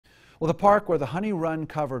Well, the park where the Honey Run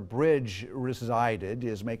covered bridge resided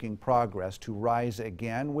is making progress to rise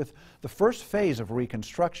again, with the first phase of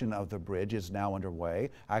reconstruction of the bridge is now underway.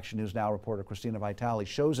 Action News Now reporter Christina Vitale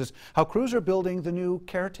shows us how crews are building the new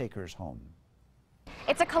caretaker's home.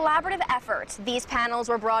 It's a collaborative effort. These panels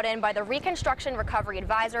were brought in by the Reconstruction Recovery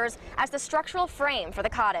Advisors as the structural frame for the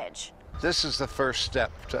cottage. This is the first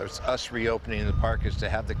step to us reopening the park, is to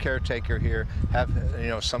have the caretaker here, have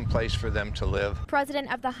some place for them to live.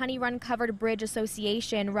 President of the Honey Run Covered Bridge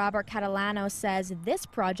Association, Robert Catalano, says this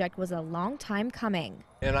project was a long time coming.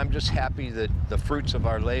 And I'm just happy that the fruits of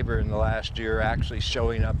our labor in the last year are actually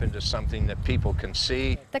showing up into something that people can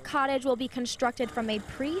see. The cottage will be constructed from a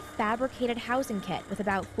prefabricated housing kit with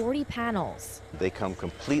about 40 panels. They come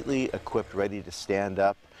completely equipped, ready to stand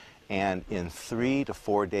up. And in 3 to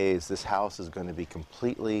 4 days, this house is going to be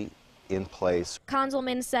completely in place.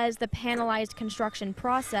 Konzelman says the panelized construction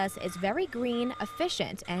process is very green,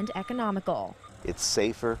 efficient, and economical. It's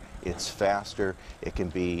safer, it's faster, it can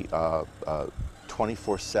be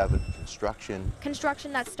 24/7 construction.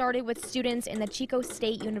 Construction that started with students in the Chico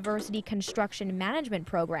State University Construction Management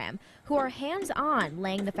Program who are hands-on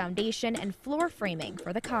laying the foundation and floor framing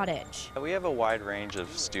for the cottage. We have a wide range of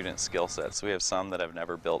student skill sets. We have some that have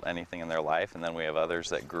never built anything in their life, and then we have others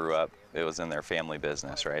that grew up, it was in their family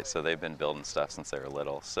business, right? So they've been building stuff since they were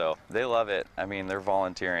little. So they love it. I mean, they're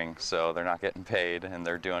volunteering, so they're not getting paid, and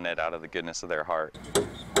they're doing it out of the goodness of their heart.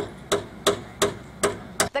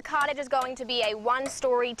 The cottage is going to be a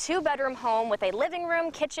one-story, two-bedroom home with a living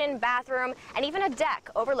room, kitchen, bathroom, and even a deck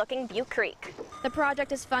overlooking Butte Creek. The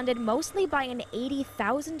project is funded mostly by an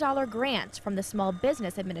 $80,000 grant from the Small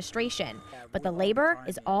Business Administration, but the labor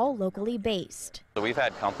is all locally based. So we've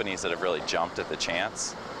had companies that have really jumped at the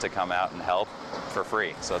chance to come out and help for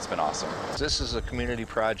free, so it's been awesome. This is a community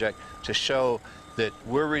project to show that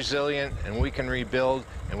we're resilient and we can rebuild,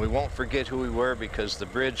 and we won't forget who we were, because the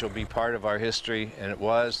bridge will be part of our history, and it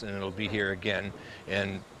was, and it'll be here again,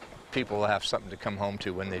 and people will have something to come home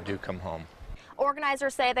to when they do come home.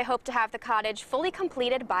 Organizers say they hope to have the cottage fully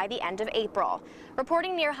completed by the end of April.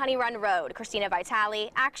 Reporting near Honey Run Road, Christina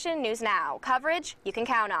Vitale, Action News Now. Coverage you can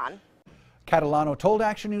count on. Catalano told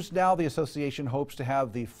Action News Now the association hopes to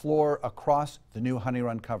have the floor across the new Honey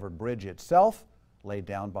Run covered bridge itself laid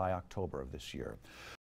down by October of this year.